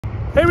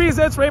Hey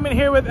Riza, it's Raymond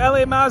here with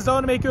LA Mazda. I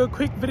want to make you a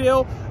quick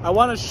video. I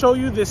want to show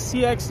you the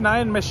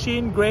CX-9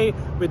 machine gray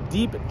with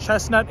deep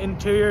chestnut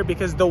interior,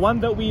 because the one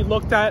that we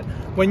looked at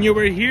when you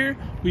were here,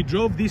 we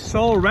drove the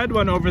Soul red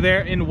one over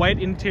there in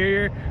white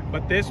interior,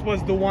 but this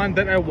was the one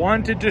that I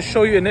wanted to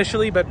show you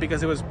initially, but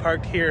because it was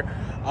parked here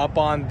up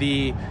on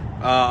the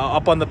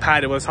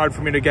pad, it was hard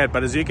for me to get.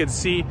 But as you can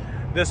see,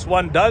 this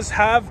one does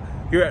have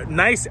your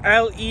nice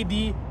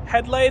LED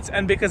headlights,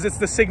 and because it's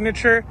the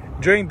signature,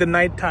 during the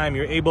nighttime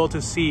you're able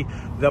to see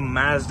the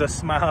Mazda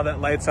smile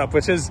that lights up,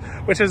 which is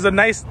a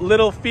nice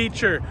little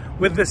feature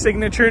with the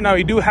signature. Now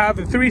we do have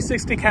the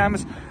 360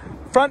 cams,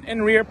 front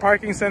and rear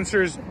parking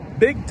sensors,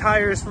 big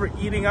tires for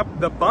eating up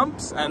the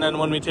bumps, and then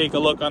when we take a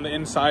look on the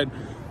inside,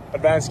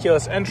 advanced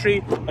keyless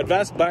entry,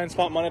 advanced blind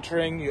spot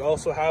monitoring. You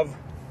also have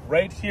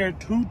right here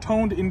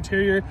two-toned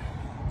interior.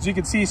 As you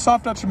can see,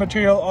 soft touch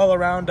material all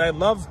around. I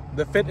love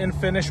the fit and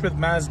finish with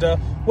Mazda.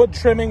 Wood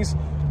trimmings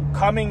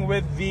coming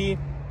with the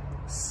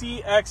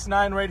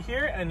CX-9 right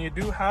here, and you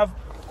do have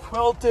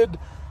quilted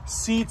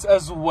seats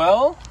as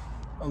well,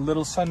 a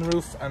little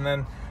sunroof, and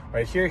then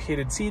right here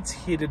heated seats,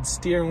 heated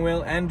steering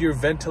wheel, and your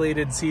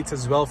ventilated seats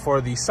as well for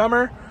the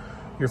summer.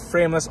 Your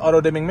frameless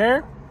auto dimming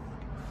mirror.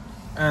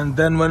 And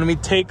then when we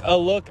take a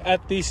look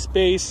at the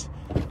space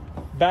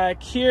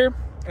back here,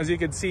 as you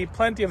can see,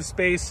 plenty of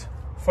space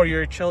for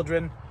your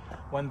children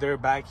when they're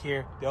back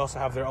here. They also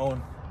have their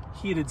own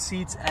heated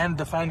seats, and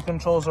the fan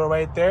controls are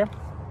right there.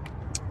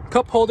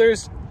 Cup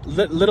holders,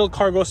 little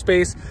cargo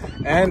space,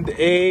 and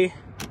a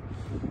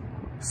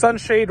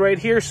sunshade right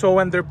here, so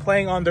when they're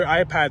playing on their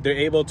iPad, they're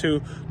able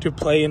to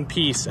play in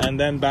peace. And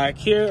then back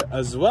here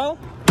as well,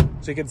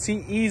 so you can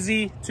see,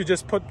 easy to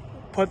just put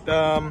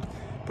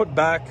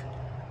back.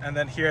 And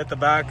then here at the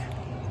back,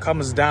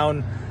 comes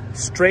down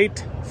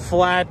straight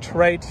flat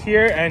right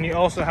here, and you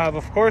also have,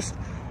 of course,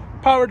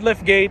 powered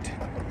lift gate.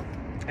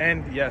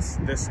 And yes,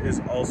 this is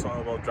also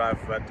all-wheel drive,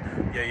 but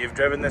yeah, you've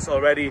driven this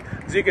already.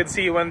 As you can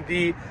see, when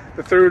the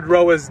third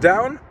row is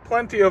down,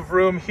 plenty of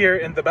room here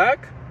in the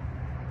back.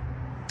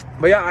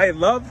 But yeah, I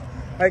love,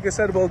 like I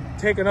said, we'll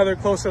take another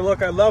closer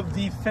look. I love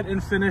the fit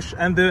and finish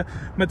and the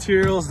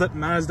materials that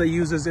Mazda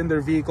uses in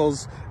their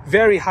vehicles.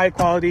 Very high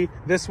quality.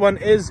 This one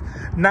is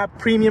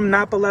premium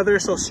Napa leather,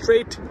 so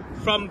straight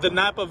from the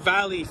Napa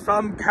Valley,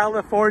 from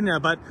California.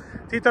 But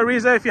Tita,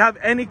 Riza, if you have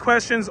any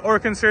questions or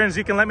concerns,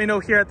 you can let me know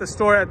here at the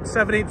store at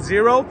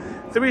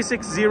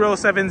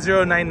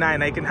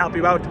 780-360-7099. I can help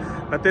you out.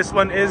 But this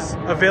one is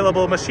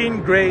available,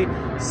 machine gray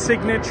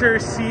signature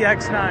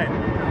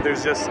CX-9.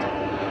 There's just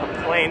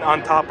a plane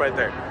on top right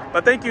there.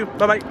 But thank you.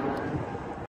 Bye-bye.